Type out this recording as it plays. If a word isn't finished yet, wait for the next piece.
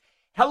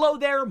Hello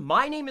there,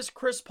 my name is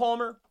Chris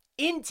Palmer.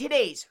 In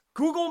today's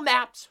Google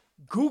Maps,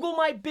 Google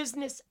My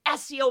Business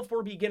SEO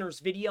for Beginners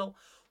video,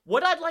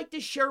 what I'd like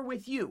to share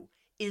with you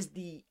is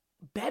the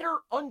better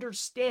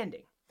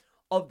understanding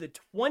of the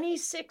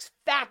 26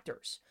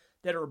 factors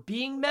that are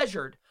being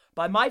measured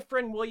by my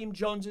friend William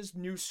Jones's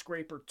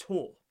NewScraper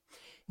tool.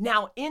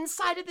 Now,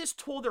 inside of this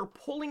tool, they're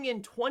pulling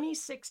in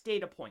 26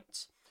 data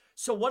points.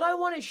 So what I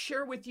want to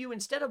share with you,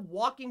 instead of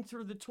walking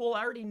through the tool,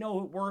 I already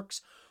know it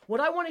works. What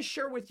I want to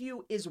share with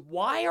you is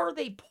why are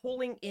they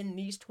pulling in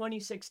these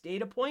 26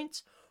 data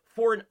points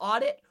for an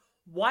audit?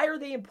 Why are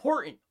they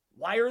important?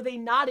 Why are they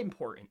not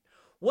important?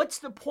 What's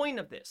the point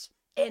of this?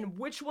 And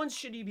which ones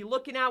should you be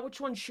looking at?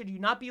 Which ones should you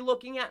not be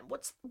looking at?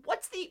 What's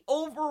the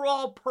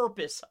overall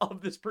purpose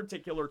of this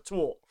particular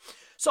tool?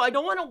 So I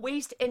don't want to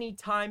waste any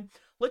time.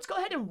 Let's go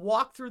ahead and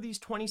walk through these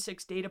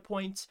 26 data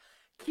points.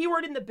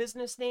 Keyword in the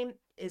business name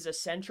is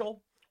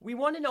essential. We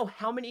want to know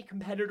how many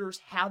competitors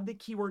have the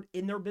keyword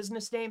in their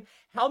business name,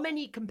 how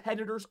many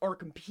competitors are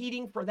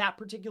competing for that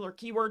particular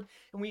keyword,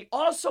 and we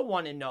also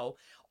want to know,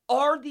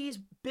 are these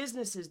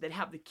businesses that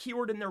have the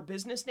keyword in their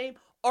business name,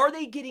 are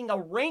they getting a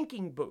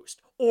ranking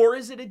boost, or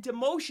is it a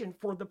demotion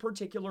for the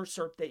particular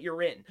SERP that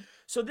you're in?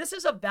 So this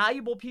is a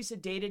valuable piece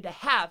of data to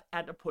have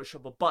at the push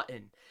of a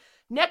button.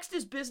 Next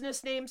is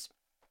business names.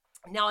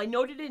 Now, I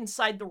noted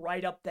inside the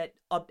write-up that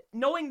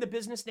knowing the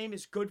business name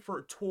is good for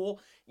a tool,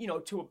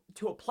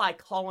 to apply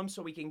columns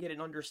so we can get an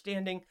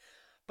understanding,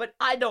 but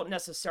I don't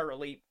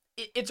necessarily,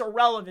 it's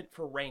irrelevant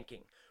for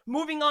ranking.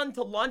 Moving on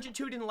to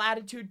longitude and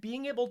latitude,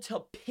 being able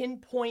to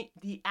pinpoint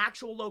the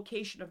actual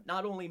location of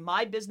not only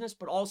my business,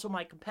 but also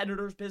my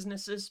competitors'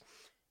 businesses.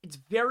 It's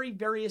very,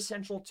 very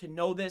essential to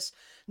know this,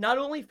 not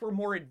only for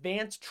more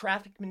advanced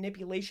traffic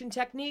manipulation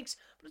techniques,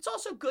 but it's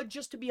also good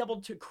just to be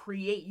able to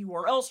create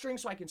URL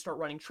strings so I can start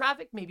running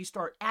traffic, maybe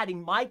start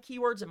adding my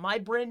keywords and my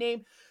brand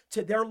name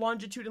to their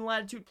longitude and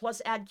latitude,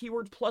 plus add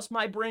keywords, plus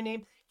my brand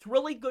name. It's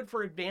really good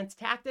for advanced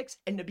tactics,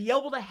 and to be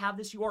able to have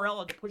this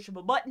URL at the push of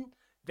a button,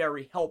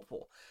 very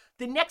helpful.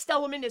 The next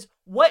element is,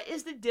 what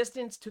is the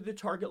distance to the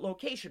target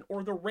location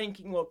or the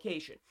ranking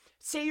location?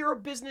 Say you're a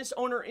business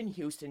owner in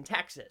Houston,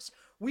 Texas.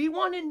 We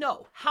want to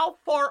know how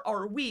far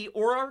are we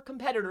or our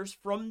competitors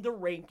from the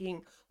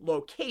ranking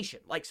location.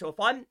 Like, so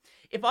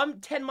if I'm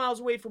 10 miles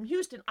away from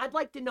Houston, I'd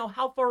like to know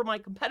how far are my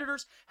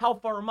competitors, how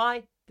far am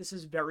I? This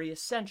is very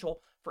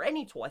essential for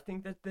any tool. I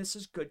think that this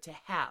is good to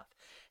have.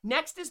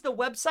 Next is the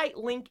website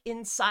link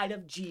inside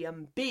of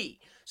GMB.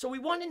 So we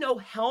want to know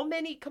how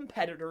many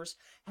competitors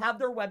have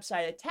their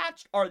website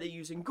attached. Are they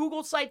using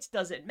Google Sites?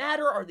 Does it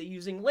matter? Are they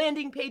using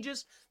landing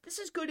pages? This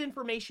is good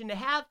information to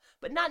have,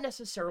 but not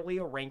necessarily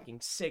a ranking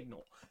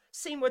signal.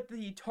 Same with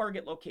the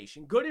target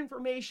location. Good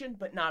information,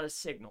 but not a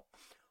signal.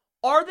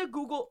 Are there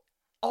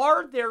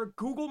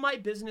Google My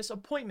Business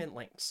appointment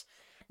links?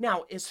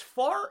 Now, as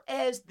far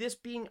as this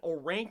being a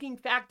ranking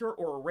factor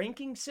or a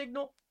ranking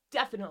signal,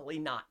 definitely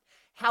not.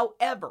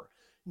 However,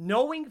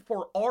 knowing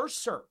for our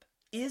SERP,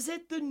 is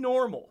it the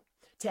normal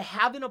to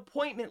have an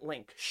appointment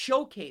link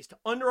showcased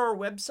under our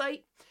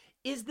website?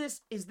 Is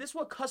this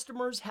what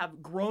customers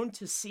have grown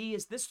to see?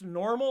 Is this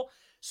normal?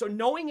 So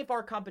knowing if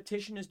our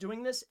competition is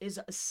doing this is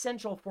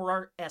essential for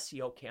our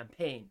SEO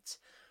campaigns.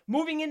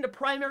 Moving into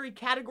primary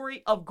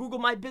category of Google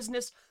My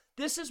Business,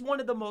 this is one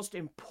of the most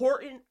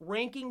important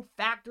ranking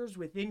factors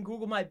within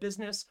Google My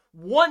Business,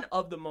 one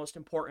of the most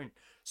important.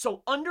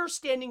 So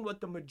understanding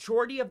what the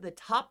majority of the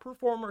top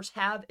performers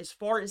have as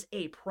far as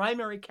a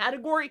primary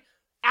category,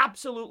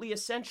 absolutely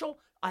essential.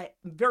 I'm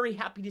very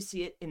happy to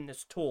see it in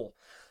this tool.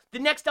 The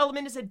next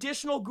element is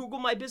additional Google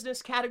My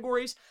Business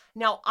categories.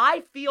 Now,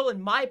 I feel,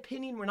 in my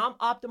opinion, when I'm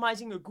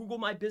optimizing a Google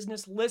My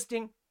Business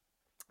listing,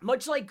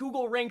 much like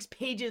Google ranks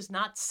pages,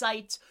 not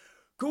sites,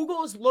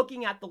 Google is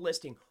looking at the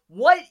listing.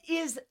 What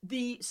is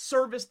the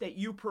service that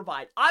you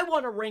provide? I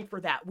want to rank for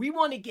that. We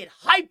want to get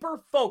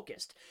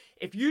hyper-focused.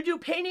 If you do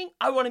painting,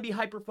 I want to be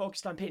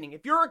hyper-focused on painting.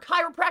 If you're a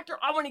chiropractor,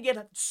 I want to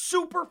get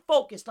super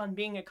focused on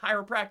being a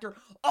chiropractor.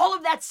 All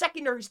of that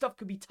secondary stuff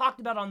could be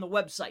talked about on the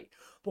website.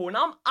 But when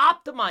I'm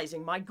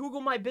optimizing my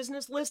Google My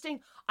Business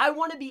listing, I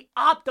want to be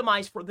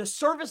optimized for the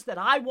service that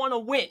I want to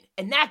win.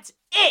 And that's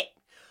it.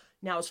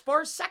 Now, as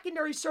far as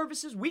secondary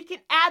services, we can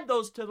add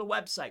those to the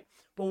website.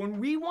 But when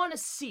we want to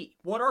see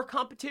what our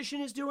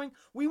competition is doing,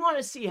 we want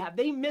to see, have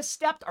they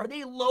misstepped? Are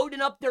they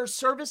loading up their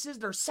services,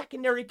 their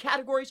secondary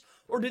categories,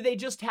 or do they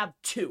just have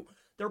two?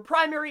 Their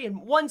primary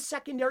and one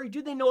secondary,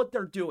 do they know what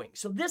they're doing?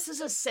 So this is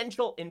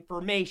essential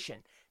information.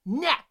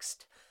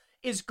 Next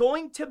is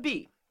going to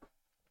be,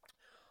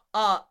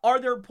 are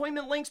there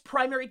appointment links,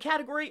 primary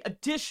category,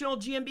 additional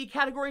GMB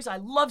categories? I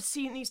love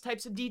seeing these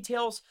types of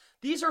details.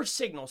 These are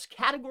signals.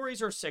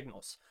 Categories are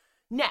signals.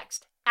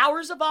 Next,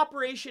 hours of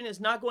operation is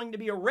not going to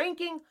be a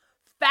ranking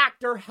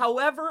factor.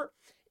 However,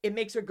 it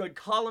makes a good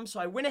column. So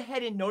I went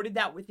ahead and noted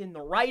that within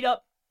the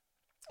write-up.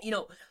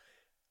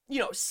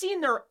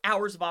 Seeing their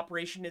hours of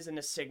operation isn't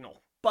a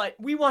signal. But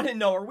we want to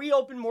know, are we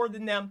open more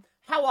than them?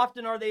 How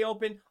often are they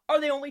open?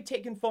 Are they only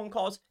taking phone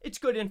calls? It's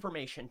good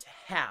information to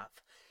have.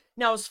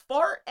 Now, as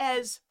far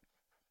as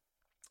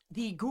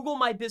the Google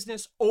My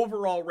Business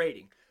overall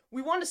rating.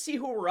 We want to see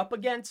who we're up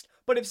against,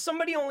 but if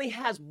somebody only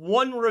has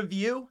one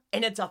review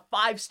and it's a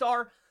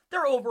 5-star,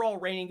 their overall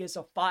rating is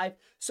a 5.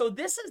 So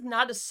this is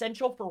not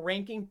essential for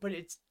ranking, but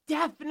it's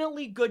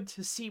definitely good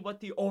to see what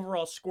the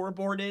overall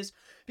scoreboard is,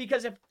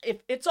 because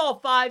if it's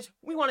all 5s,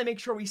 we want to make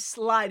sure we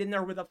slide in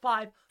there with a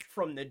 5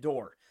 from the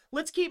door.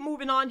 Let's keep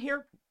moving on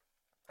here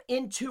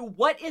into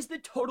what is the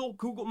total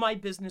Google My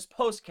Business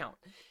post count.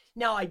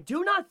 Now, I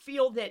do not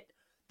feel that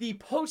the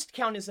post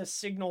count is a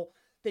signal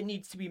that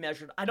needs to be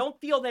measured. I don't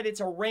feel that it's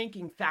a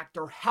ranking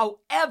factor.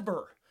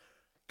 However,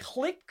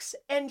 clicks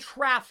and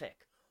traffic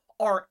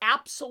are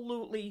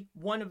absolutely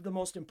one of the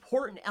most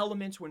important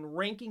elements when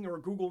ranking your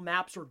Google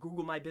Maps or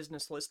Google My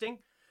Business listing.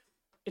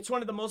 It's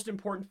one of the most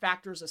important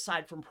factors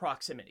aside from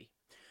proximity.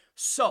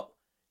 So,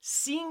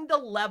 seeing the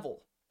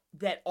level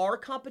that our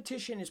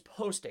competition is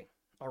posting,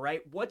 all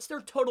right, what's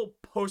their total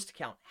post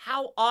count?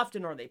 How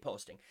often are they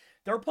posting?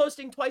 They're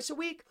posting twice a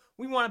week.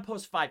 We want to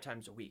post 5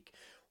 times a week.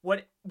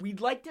 What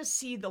we'd like to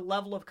see the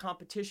level of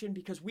competition,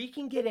 because we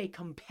can get a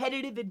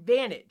competitive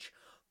advantage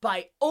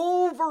by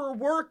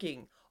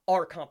overworking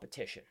our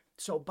competition.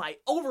 So by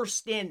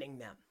overstanding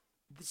them.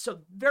 So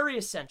very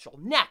essential.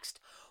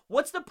 Next,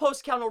 what's the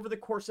post count over the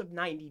course of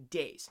 90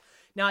 days?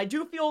 Now, I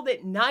do feel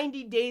that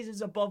 90 days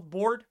is above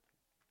board.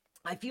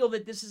 I feel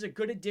that this is a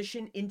good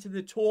addition into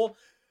the tool.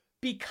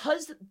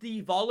 Because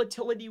the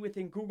volatility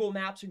within Google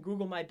Maps and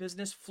Google My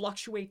Business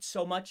fluctuates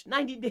so much,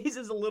 90 days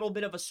is a little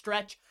bit of a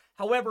stretch.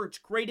 However, it's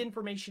great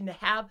information to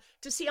have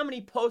to see how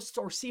many posts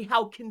or see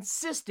how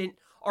consistent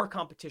our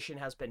competition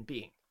has been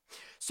being.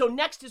 So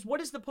next is, what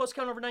is the post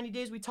count over 90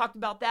 days? We talked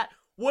about that.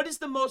 What is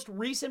the most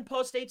recent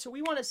post date? So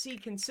we want to see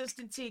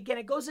consistency. Again,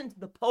 it goes into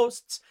the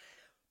posts.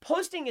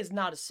 Posting is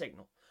not a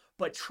signal,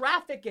 but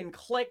traffic and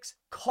clicks,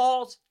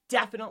 calls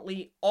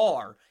definitely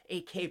are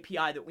a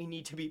KPI that we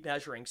need to be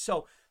measuring.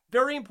 So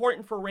very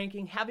important for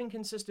ranking, having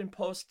consistent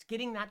posts,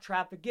 getting that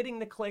traffic, getting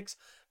the clicks,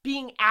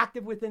 being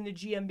active within the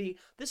GMB.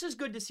 This is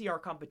good to see our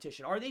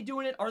competition. Are they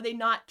doing it? Are they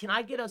not? Can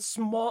I get a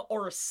small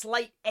or a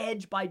slight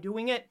edge by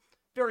doing it?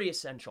 Very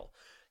essential.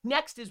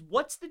 Next is,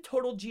 what's the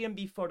total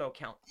GMB photo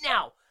count?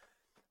 Now,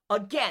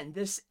 again,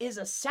 this is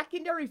a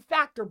secondary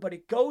factor, but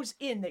it goes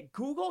in that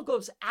Google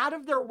goes out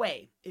of their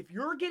way. If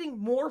you're getting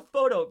more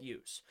photo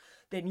views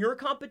than your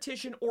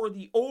competition or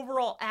the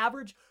overall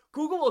average,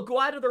 Google will go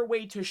out of their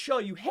way to show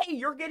you, hey,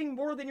 you're getting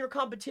more than your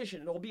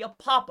competition. It'll be a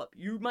pop-up.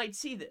 You might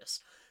see this.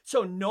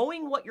 So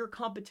knowing what your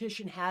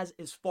competition has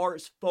as far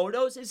as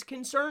photos is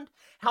concerned,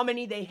 how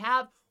many they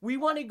have, we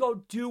want to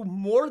go do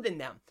more than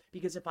them.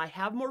 Because if I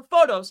have more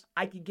photos,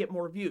 I can get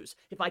more views.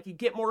 If I can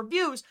get more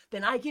views,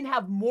 then I can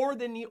have more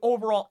than the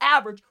overall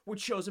average, which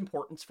shows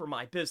importance for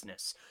my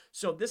business.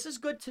 So this is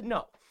good to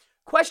know.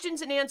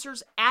 Questions and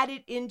answers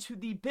added into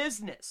the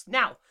business.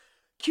 Now,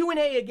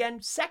 Q&A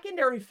again,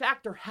 secondary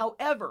factor.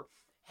 However,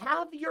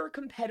 have your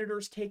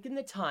competitors taken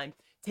the time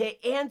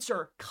to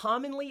answer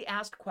commonly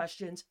asked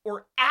questions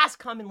or ask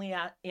commonly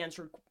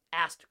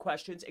asked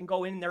questions and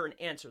go in there and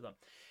answer them?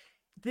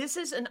 This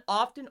is an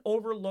often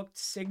overlooked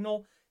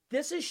signal.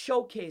 This is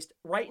showcased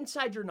right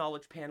inside your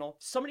knowledge panel.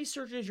 Somebody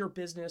searches your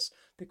business.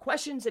 The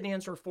questions and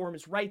answer form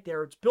is right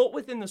there. It's built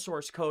within the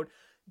source code.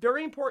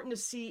 Very important to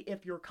see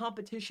if your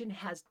competition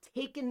has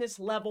taken this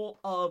level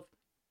of,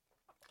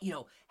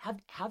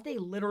 have they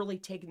literally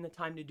taken the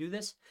time to do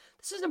this?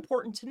 This is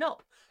important to know.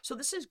 So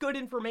this is good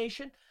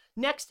information.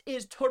 Next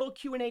is total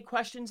Q&A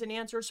questions and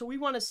answers. So we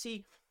want to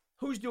see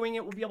who's doing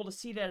it. We'll be able to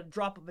see it at a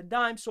drop of a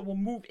dime. So we'll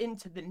move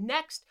into the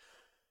next.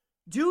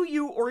 Do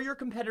you or your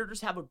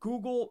competitors have a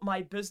Google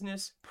My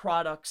Business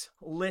products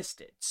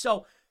listed?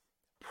 So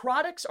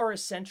products are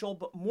essential,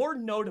 but more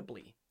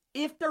notably,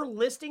 if they're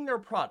listing their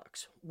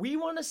products, we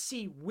want to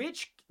see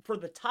for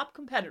the top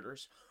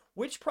competitors,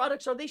 which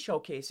products are they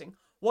showcasing?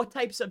 What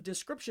types of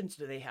descriptions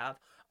do they have?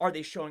 Are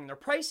they showing their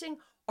pricing?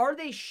 Are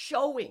they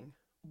showing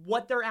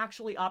what they're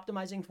actually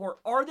optimizing for?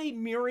 Are they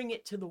mirroring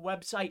it to the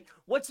website?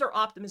 What's their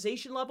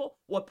optimization level?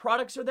 What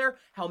products are there?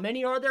 How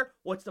many are there?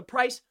 What's the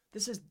price?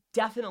 This is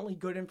definitely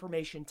good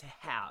information to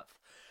have.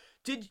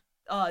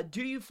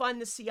 Do you find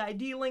the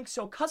CID link?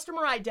 So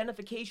customer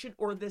identification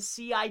or the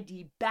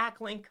CID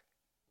backlink,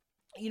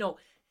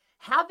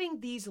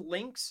 having these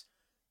links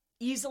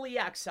easily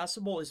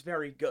accessible is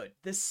very good.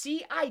 The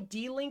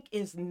CID link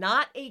is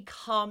not the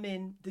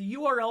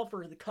URL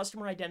for the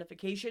customer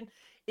identification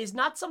is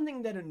not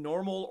something that a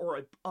normal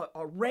or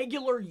a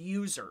regular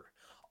user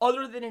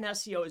other than an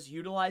SEO is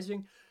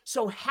utilizing.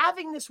 So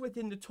having this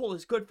within the tool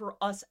is good for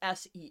us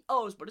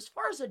SEOs, but as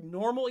far as a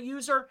normal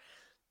user,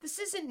 this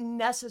isn't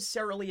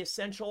necessarily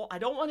essential. I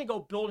don't want to go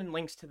building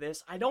links to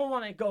this. I don't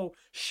want to go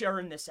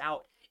sharing this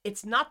out.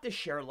 It's not the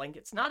share link.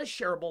 It's not a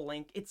shareable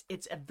link.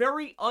 It's a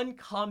very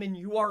uncommon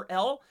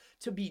URL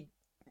to be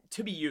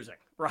using,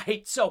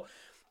 right? So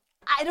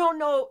I don't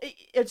know.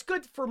 It's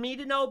good for me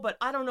to know, but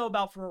I don't know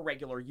about for a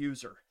regular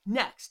user.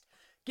 Next,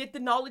 get the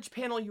knowledge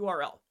panel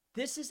URL.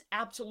 This is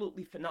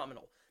absolutely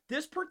phenomenal.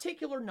 this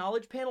particular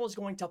knowledge panel is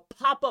going to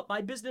pop up my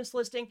business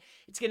listing.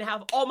 It's going to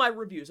have all my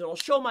reviews. It'll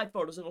show my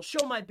photos. It'll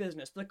show my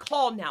business, the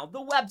call now,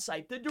 the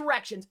website, the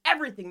directions,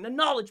 everything, the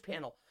knowledge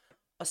panel.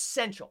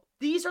 Essential.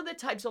 These are the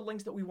types of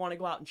links that we want to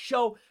go out and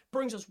show.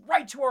 Brings us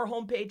right to our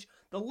homepage.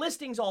 The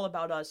listing's all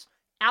about us.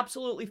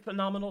 Absolutely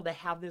phenomenal to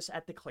have this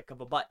at the click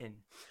of a button.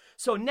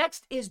 So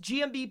next is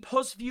GMB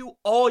Post View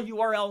All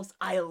URLs.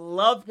 I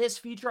love this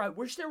feature. I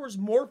wish there was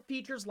more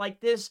features like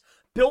this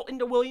built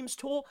into Williams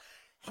Tool.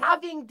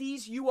 Having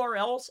these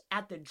URLs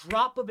at the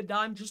drop of a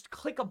dime, just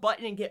click a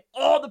button and get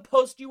all the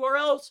post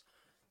URLs.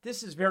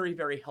 This is very,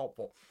 very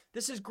helpful.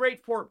 This is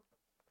great for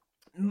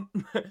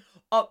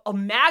a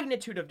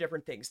magnitude of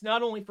different things,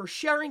 not only for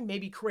sharing,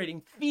 maybe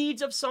creating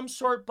feeds of some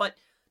sort, but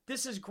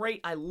this is great.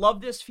 I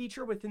love this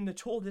feature within the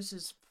tool. This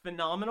is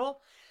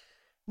phenomenal.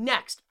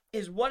 Next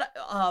is what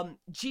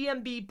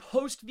GMB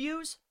Post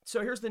Views.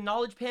 So here's the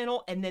knowledge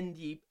panel and then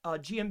the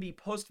GMB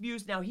Post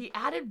Views. Now he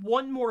added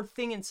one more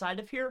thing inside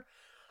of here,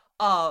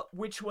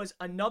 which was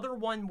another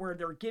one where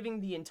they're giving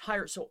the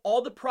entire, so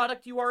all the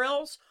product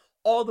URLs,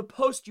 all the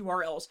post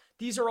URLs,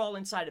 these are all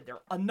inside of there.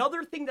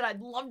 Another thing that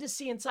I'd love to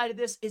see inside of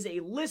this is a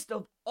list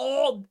of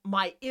all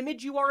my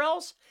image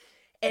URLs.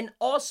 And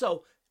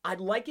also,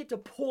 I'd like it to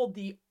pull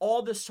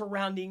all the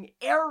surrounding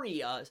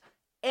areas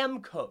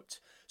M codes.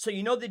 So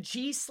you know the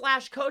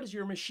G/code is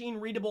your machine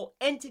readable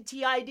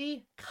entity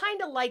ID,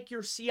 kind of like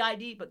your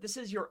CID, but this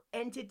is your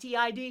entity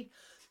ID.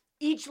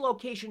 Each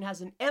location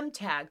has an M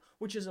tag,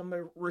 which is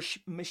a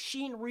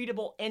machine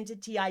readable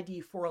entity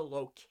ID for a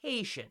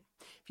location.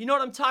 If you know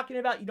what I'm talking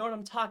about, you know what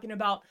I'm talking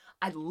about.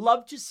 I'd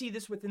love to see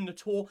this within the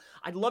tool.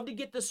 I'd love to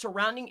get the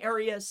surrounding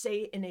area,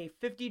 say in a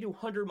 50 to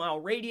 100 mile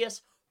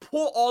radius,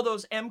 pull all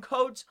those M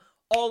codes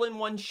all in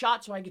one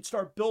shot so I could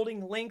start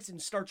building links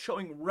and start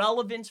showing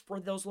relevance for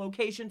those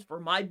locations for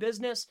my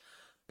business.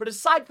 But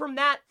aside from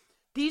that,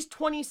 these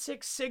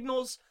 26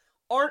 signals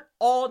aren't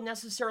all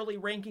necessarily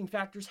ranking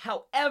factors.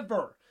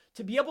 However,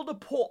 to be able to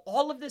pull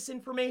all of this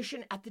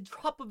information at the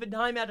drop of a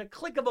dime, at a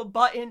click of a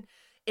button,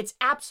 it's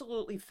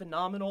absolutely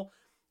phenomenal.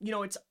 You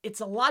know,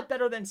 it's a lot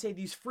better than, say,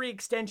 these free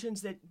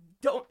extensions that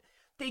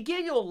they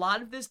give you a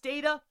lot of this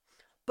data,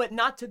 but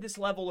not to this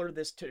level or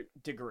this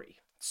degree.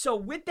 So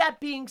with that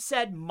being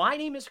said, my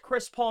name is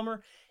Chris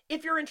Palmer.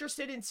 If you're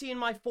interested in seeing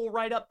my full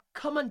write-up,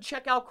 come and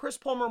check out Chris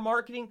Palmer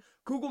Marketing,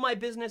 Google My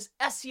Business,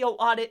 SEO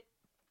Audit.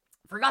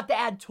 Forgot to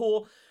add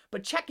tool,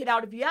 but check it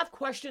out. If you have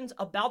questions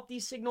about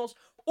these signals,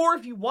 or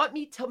if you want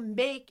me to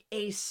make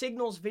a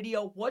signals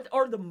video, what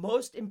are the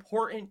most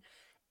important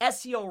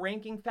SEO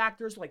ranking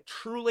factors, like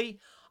truly,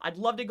 I'd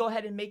love to go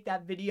ahead and make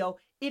that video.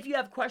 If you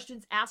have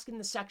questions, ask in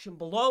the section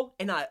below,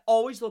 and I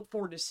always look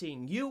forward to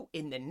seeing you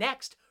in the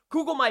next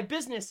Google My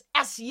Business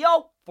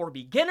SEO for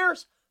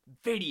Beginners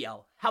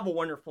video. Have a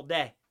wonderful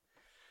day.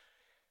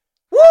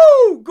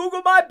 Woo!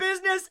 Google My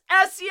Business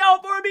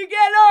SEO for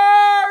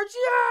Beginners!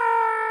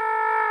 Yeah!